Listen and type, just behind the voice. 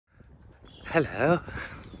Hello.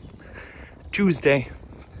 Tuesday.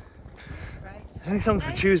 Right. Any songs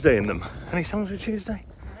for Tuesday in them? Any songs for Tuesday?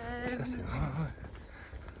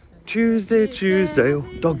 Tuesday. Oh,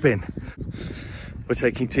 dog bin. We're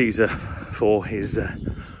taking Teaser for his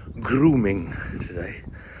grooming today.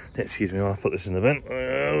 Excuse me while I put this in the bin.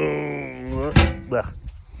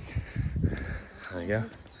 There you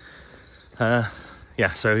go.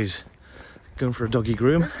 Yeah, so he's going for a doggy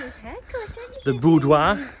groom. His haircut, The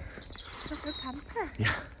boudoir. proper pamper.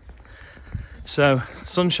 Yeah. So,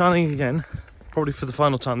 sun shining again, probably for the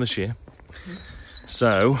final time this year.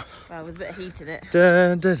 So, Well, with a bit of heat in it.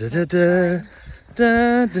 da da da da da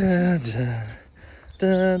da da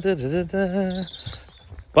da da da da da.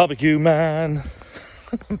 Barbecue man.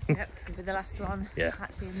 Yep, could be the last one. Yeah.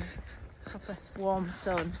 Actually in the proper warm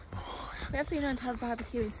sun. We have been known to have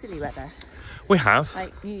barbecue in silly weather, We have,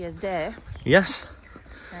 like New Year's Day. yes.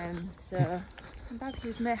 So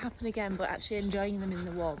barbecues may happen again, but actually enjoying them in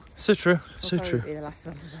the warm So true, will so probably true. be the last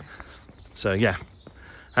one today. So yeah,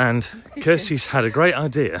 and Kirsty's had a great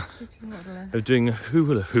idea of doing a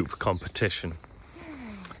hula hoop competition.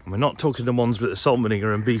 And we're not talking the ones with the salt,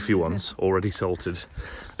 vinegar and beefy ones, already salted,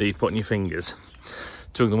 that you put on your fingers.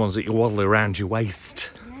 Talking the ones that you waddle around your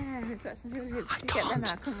waist. Yeah, we've got some hula hoops. We get them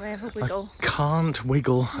out, can't we? Have a wiggle. I can't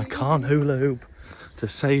wiggle, I can't hula hoop to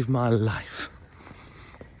save my life.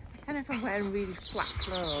 Kind of from wearing really flat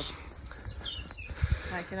clothes.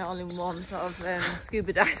 Like an all-in-one sort of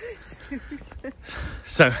scuba diver suit.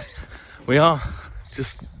 So we are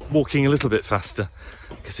just walking a little bit faster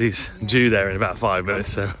because he's due there in about 5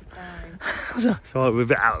 minutes. So we're a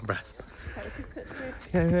bit out of breath.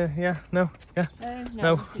 Yeah, no,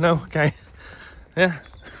 okay, yeah,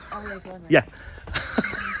 yeah.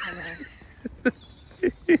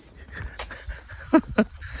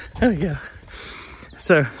 There we go.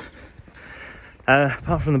 So,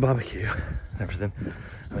 apart from the barbecue and everything,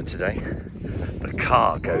 I mean, today the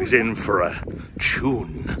car goes in for a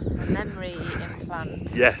tune. A memory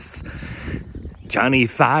implant. Yes, Johnny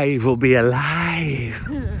 5 will be alive.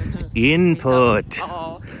 Input.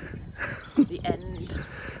 Oh, the end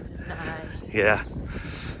is nigh. Yeah.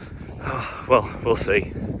 Oh, well, we'll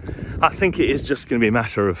see. I think it is just going to be a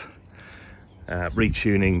matter of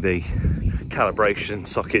retuning the calibration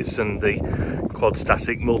sockets and the quad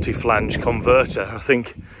static multi-flange converter. I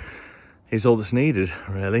think is all that's needed,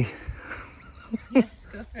 really. Yes,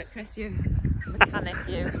 go for it, Chris, you mechanic,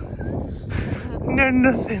 you. No,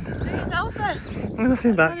 nothing. Do yourself then.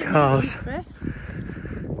 Nothing about cars. Chris.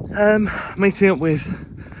 Meeting up with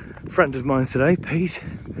a friend of mine today, Pete.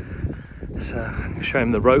 So I'm going to show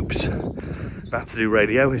him the ropes. About to do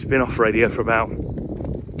radio. He's been off radio for about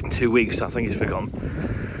 2 weeks. I think he's forgotten.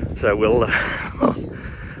 So we'll have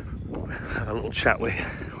a little chat with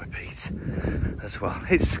Pete as well.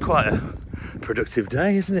 It's quite a productive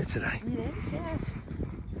day, isn't it, today? It is, yeah.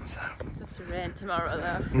 So. Just a rain tomorrow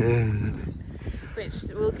though. Which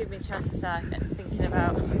will give me a chance to start thinking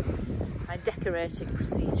about my decorating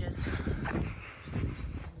procedures.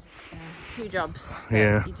 Just a few jobs that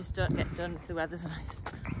Yeah. you just don't get done if the weather's nice.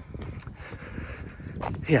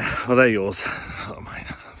 Yeah, well, they're yours. Oh, mine.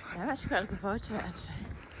 Yeah, I'm actually quite looking forward to it actually.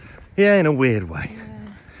 Yeah, in a weird way. Yeah.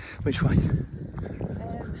 Which way?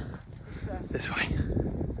 This way. This way.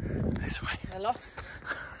 This way. We're lost.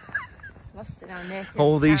 Lost in our native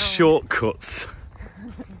All these town. shortcuts.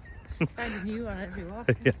 Find a new one every walk.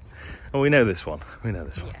 Yeah. Oh, we know this one. We know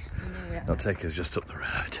this one. Yeah, we know we are. They'll take us just up the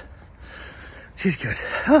road. She's good.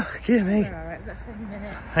 Oh, dear me. We're alright, we've got 7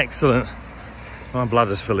 minutes. Excellent. My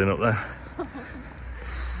bladder's filling up there.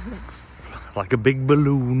 Like a big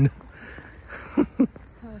balloon. Oh, the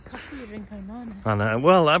coffee you drink in the morning. I know.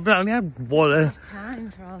 Well, I've only had one.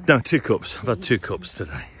 Time for all No, 2 cups. I've had 2 cups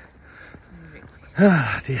today.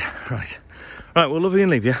 Ah, dear. Right. Right, we'll love you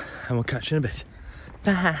and leave you, and we'll catch you in a bit.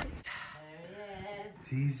 Bye.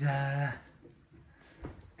 Teaser.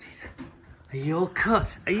 Teaser. Are you all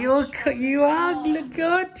cut? Are you all cut? You are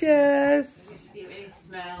gorgeous. It really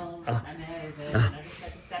smells Oh. amazing. I just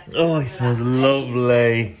had to set Oh, it smells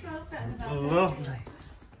lovely. it. Lovely.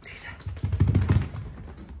 Teaser.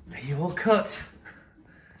 Are you all cut?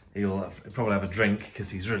 He'll probably have a drink because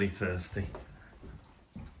he's really thirsty.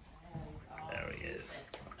 There he is.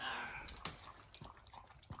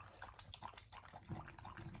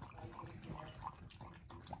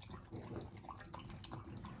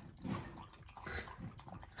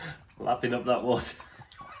 Lapping up that water.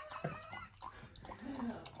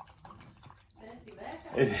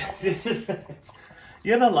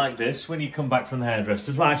 You're not like this when you come back from the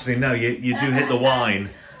hairdressers. Well, actually, no, you do hit the wine.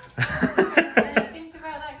 Think about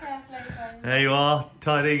that carefully. There you are,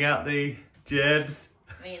 tidying out the gerbs.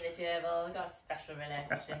 Me and the adorable. We've got a special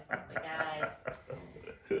relationship, haven't we, guys?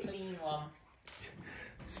 Clean one.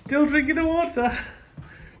 Still drinking the water.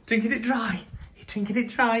 Drinking it dry. You're drinking it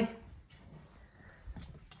dry.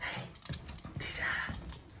 Hey, Tisa.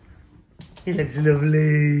 He looks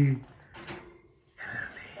lovely.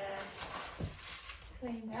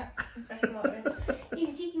 Clean up, some fresh water.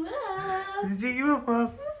 He's a cheeky one. He's a cheeky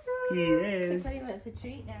one. Yes. He wants a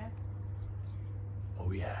treat now.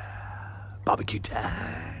 Oh yeah. Barbecue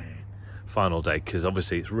time. Final day, because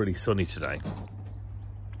obviously it's really sunny today.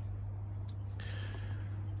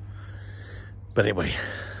 But anyway,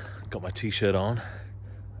 got my t-shirt on,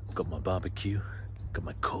 got my barbecue, got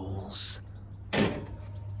my coals,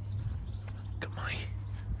 got my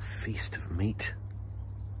feast of meat,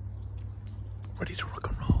 ready to rock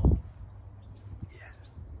and roll. Yeah.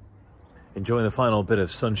 Enjoying the final bit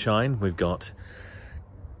of sunshine. We've got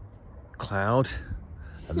cloud,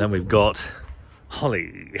 and then we've got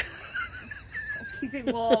Holly. Keep it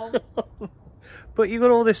warm. But you've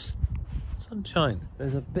got all this sunshine.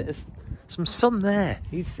 There's a bit of some sun there.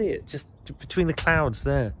 You see it just between the clouds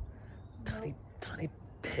there. Tiny, tiny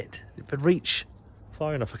bit. If I reach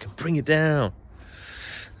far enough, I can bring it down.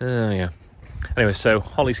 Oh yeah. Anyway, so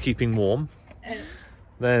Holly's keeping warm.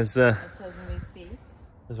 There's That's Mummy's feet.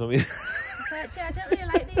 there's what we. I don't really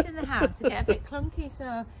like these in the house. They get a bit clunky,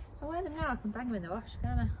 so if I wear them now, I can bang them in the wash,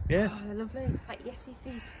 can't I? Yeah. Oh, they're lovely. Like Yeti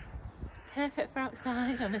feet. Perfect for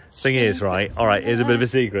outside on a Thing is, right? All right. Here's a bit of a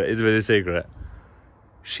secret. Here's a bit of a secret.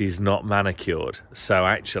 She's not manicured, so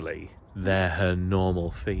actually they're her normal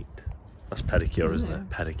feet. That's pedicure, isn't it?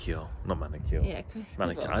 Pedicure, not manicure. Yeah, Chris.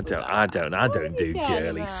 Manicure. I don't do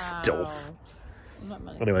girly stuff. I'm not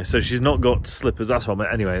manicured. Anyway, so she's not got slippers. That's what I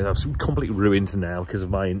meant. Anyway, I'm completely ruined now because of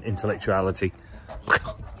my intellectuality.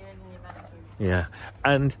 Yeah,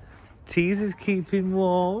 and Teaser's keeping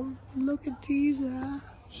warm. Look at Teaser.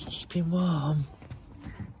 She's keeping warm.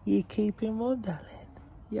 You keeping warm, darling?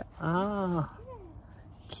 Yeah. Ah.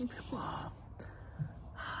 Keep it warm.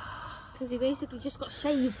 Because he basically just got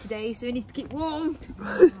shaved today, so he needs to keep warm.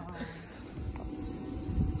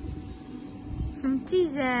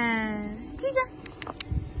 Teaser. Teaser.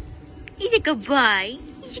 He's a good boy.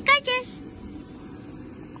 He's gorgeous.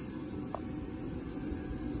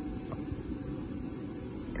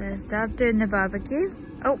 There's Dad doing the barbecue.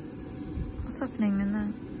 Oh, what's happening in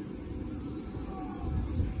there?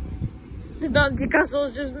 The bouncy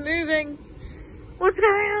castle's just moving. What's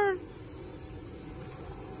going on?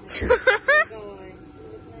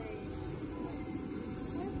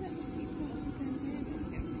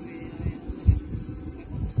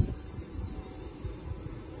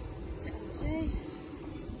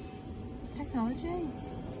 Technology.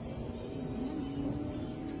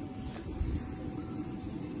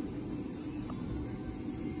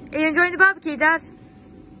 Are you enjoying the barbecue, Dad?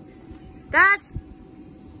 Dad?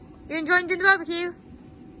 You enjoying doing the barbecue?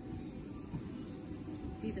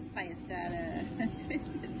 He's a fire starter.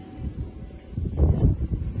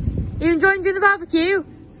 Are you enjoying doing the barbecue?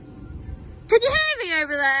 Can you hear me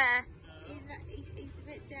over there? He's a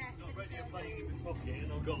bit deaf. Are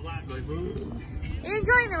you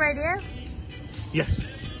enjoying the radio?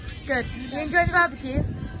 Yes. Good. You enjoying the barbecue?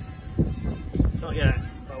 Not yet.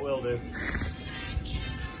 I will do.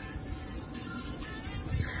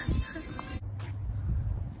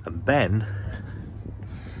 And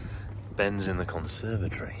Ben's in the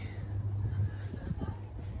conservatory.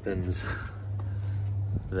 Ben's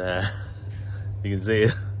there. You can see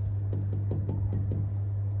it.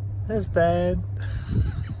 There's Ben.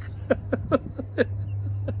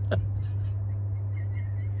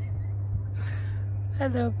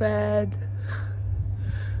 Hello, Ben.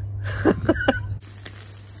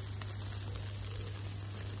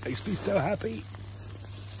 Makes me so happy.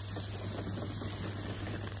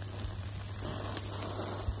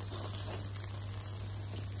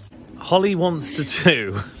 Holly wants to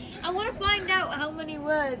do. I want to find out how many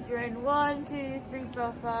words are in 1, 2, 3,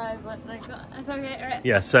 4, 5. What's like that? That's okay, right?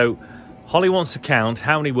 Yeah, so Holly wants to count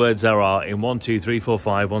how many words there are in 1, 2, 3, 4,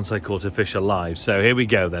 5 once I caught a fish alive. So here we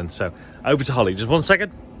go then. So over to Holly. Just 1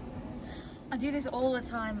 second. I do this all the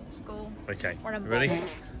time at school. Okay. When I'm Ready? bored.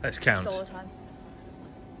 Let's count. Just all the time.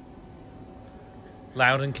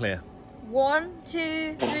 Loud and clear. 1,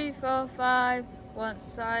 2, 3, 4, 5.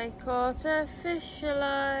 Once I caught a fish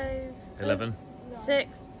alive. 11.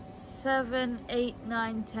 6, 7, 8,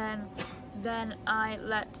 9, 10. Then I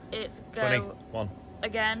let it go 21.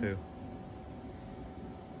 again. 2.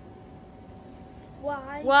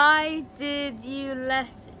 Why did you let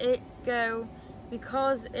it go?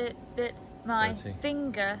 Because it bit my 30.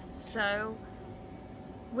 finger. So,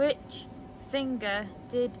 which finger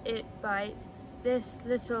did it bite? this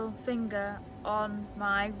little finger on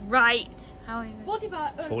my right. How many?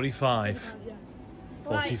 45. 45. Yeah.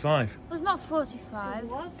 45. It was not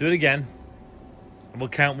 45. Do it again. And we'll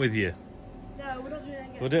count with you. No, we're not doing it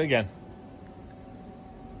again. We'll do it again.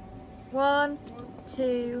 1,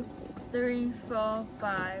 2, 3, 4,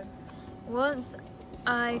 5. Once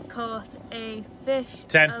I caught a fish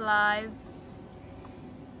 10. alive.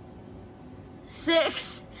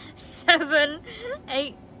 6, 7,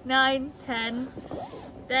 8, 9, 10.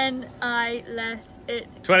 Then I let it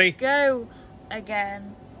 20. go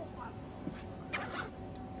again.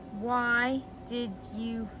 Why did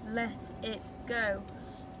you let it go?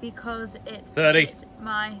 Because it 30. bit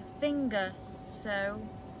my finger. So,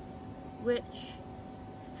 which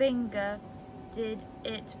finger did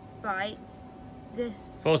it bite?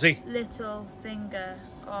 This 40. little finger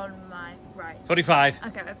on my right. 45.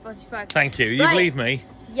 Okay, 45. Thank you. You Right. believe me?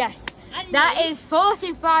 Yes. That is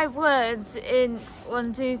 45 words in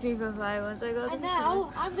 1, 2, 3, 4, 5. Once I got And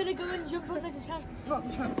now I'm gonna go and jump on the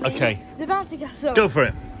trampoline. Okay. The bouncy castle. Go for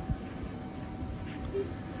it.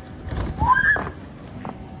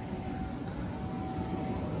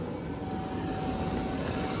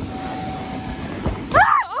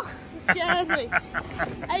 Scares me.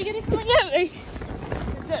 Are you gonna come and get me?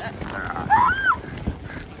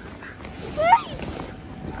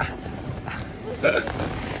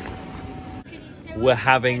 We're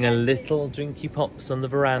having a little drinky pops on the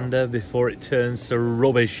veranda before it turns to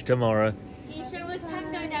rubbish tomorrow. Can you show us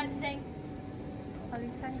tango dancing?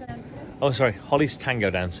 Holly's tango dancing. Oh, sorry. Holly's tango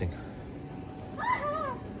dancing.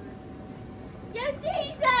 Yo,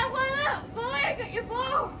 Teaser, what up, boy? I got your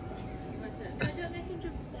ball. No, don't make him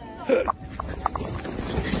jump there.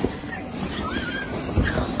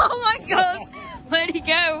 Oh my god! Where'd he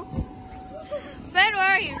go? Ben,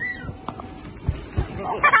 where are you?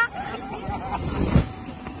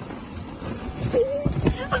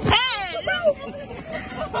 Ben!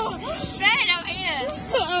 Ben, I'm here!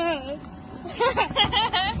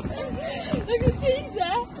 Look at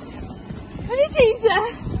Teaser. Look at Teaser.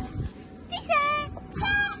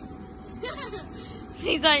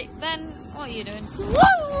 He's like, Ben, what are you doing?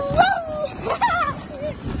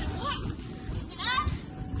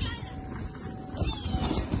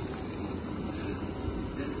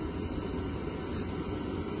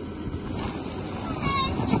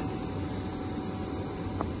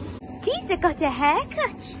 Teaser got a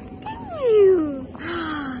haircut, didn't you?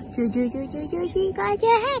 You got a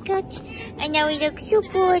haircut. And now he looks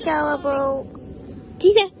super adorable.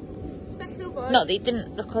 Teaser. Not that he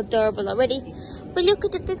didn't look adorable already. But look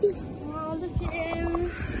at the baby. Oh, look at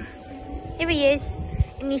him. Here he is.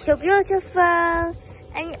 And he's so beautiful. And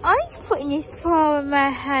he's putting his paw on my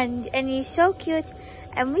hand. And he's so cute.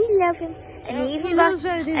 And we love him. And he even got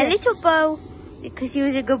a little bow. Because he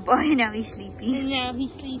was a good boy and now he's sleepy. And now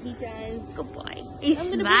he's sleepy down. Good boy. He's I'm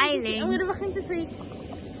smiling. gonna rock him to sleep.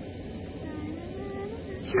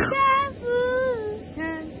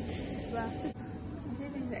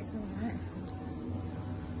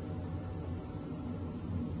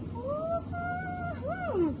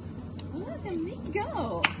 Look at me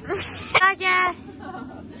go. I guess.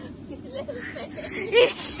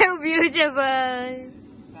 He's so beautiful.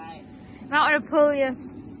 Right. Not want to pull you.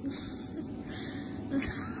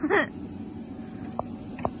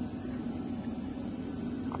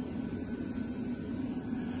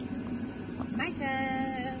 My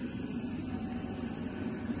turn.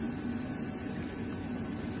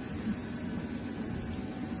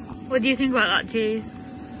 What do you think about that, cheese?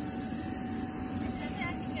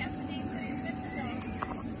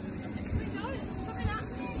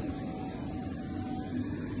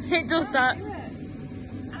 It does that.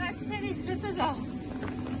 I'm actually taking these slippers off.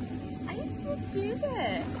 Are you supposed to do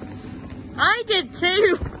that? I did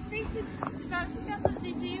too. I think the bouncy castle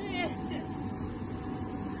did do it.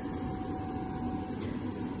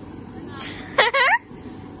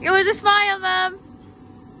 It was a smile, Mum.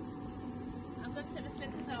 I'm going to take the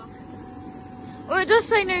slippers off. Oh, it does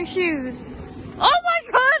say no shoes. Oh my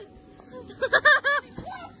god!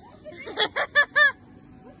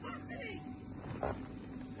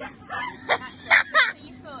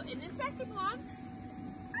 You thought in the second one.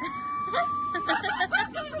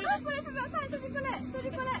 Somebody pull it from that side. Somebody pull it. Somebody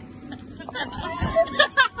pull it.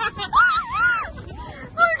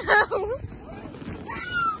 Oh no!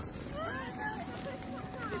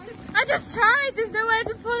 I just tried. There's nowhere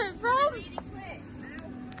to pull it from. Really quick.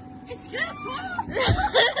 It's gonna pop.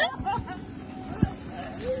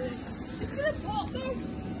 It's gonna pop though.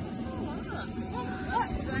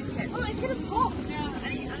 Oh, it's gonna pop. Yeah, I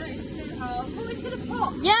know it's gonna pop. Oh, it's gonna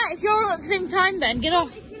pop. Yeah, if you're all at the same time, then get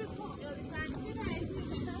off. It's gonna pop. It'll be fine. Good night.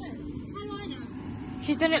 How do I know?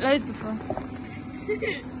 done it loads before.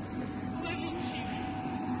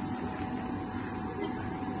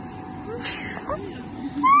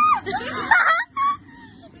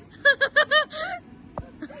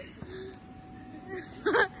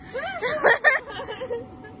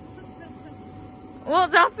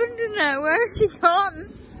 What's happened in there? Where has she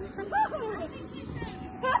gone?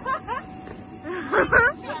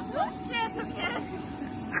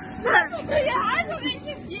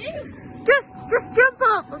 Just jump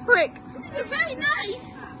up, quick. These are very nice.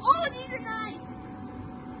 Oh, these are nice.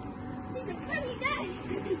 These are very nice.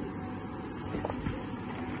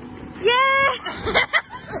 Yeah!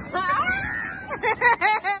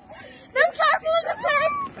 No, careful, there's a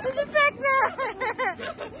pig! There's a pig there!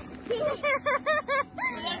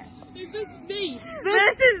 This is me.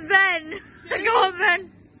 Versus Ben. Go on,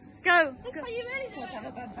 Ben. Go. Are you ready for it?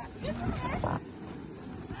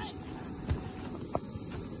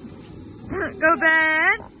 Go,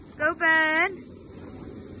 Ben. Go, Ben.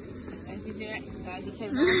 As you do exercise, the two.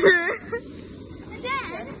 And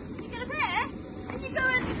then you get a bear and you go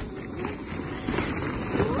and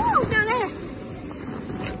Woo, down there.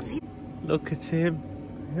 Look at him.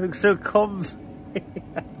 He looks so comfy.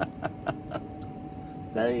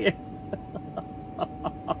 Don't you?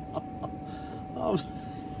 Oh,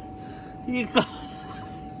 you're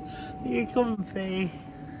comfy.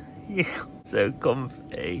 You're so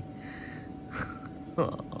comfy.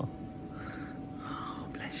 Oh,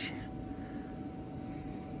 bless you.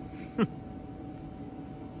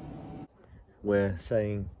 We're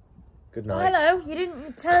saying good night. Hello, you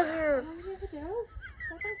didn't tell us you're... Who never does?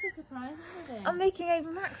 That's a surprise, isn't it? I'm making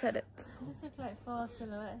Ava Max edits. You just look like 4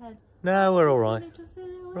 silhouette head. No, we're all right. Little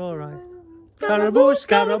silhouette. We're all right. Scaramouche,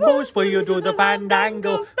 Scaramouche, will you do the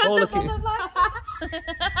fandango? Oh, look at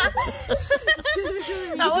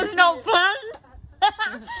That was not planned.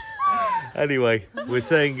 Anyway, we're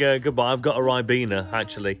saying goodbye. I've got a Ribena,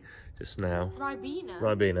 actually, just now. Ribena.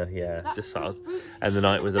 Ribena, yeah. Just sort of end the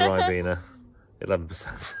night with a Ribena.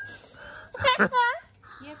 11%.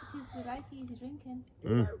 Yeah, because we like easy drinking.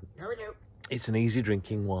 Mm. It's an easy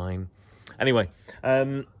drinking wine. Anyway,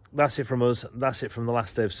 that's it from us. That's it from the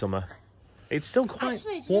last day of summer. It's still quite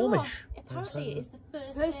Actually, do you know what? warmish. Apparently, it's the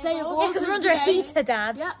First day of autumn. autumn. Because we're under a today. heater,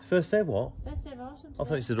 Dad. Yeah. First day of what? First day of autumn. I thought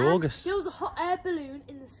today. you said August. There was a hot air balloon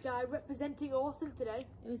in the sky representing autumn today.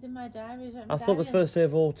 It was in my diary. I thought the first day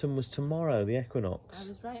of autumn was tomorrow, the equinox. I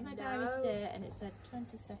was writing my diary today, and it said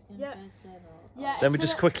 22nd Yeah. first day of autumn. Yeah. Let me it's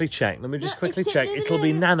just a- quickly check. Let me just No, quickly it's- check. no, no, It'll no,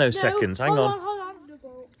 be no. nanoseconds. No, Hang on. Hold on.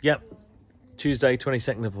 Yep. Tuesday,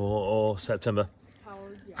 22nd of or September.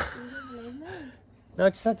 No, I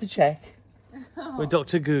just had to check with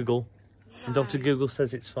Dr. Google. And Dr. Google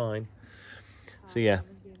says it's fine. So, yeah.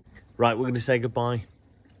 Right, we're going to say goodbye.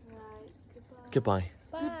 Goodbye.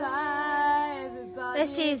 Goodbye, everybody.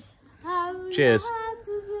 This is... Cheers.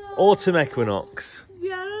 Autumn equinox.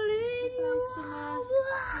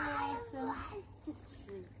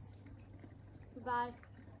 Goodbye.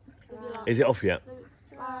 Is it off yet?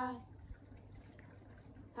 Bye.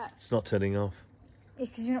 It's not turning off. Yeah,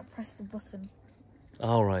 because you're not pressed the button.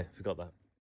 All right, forgot that.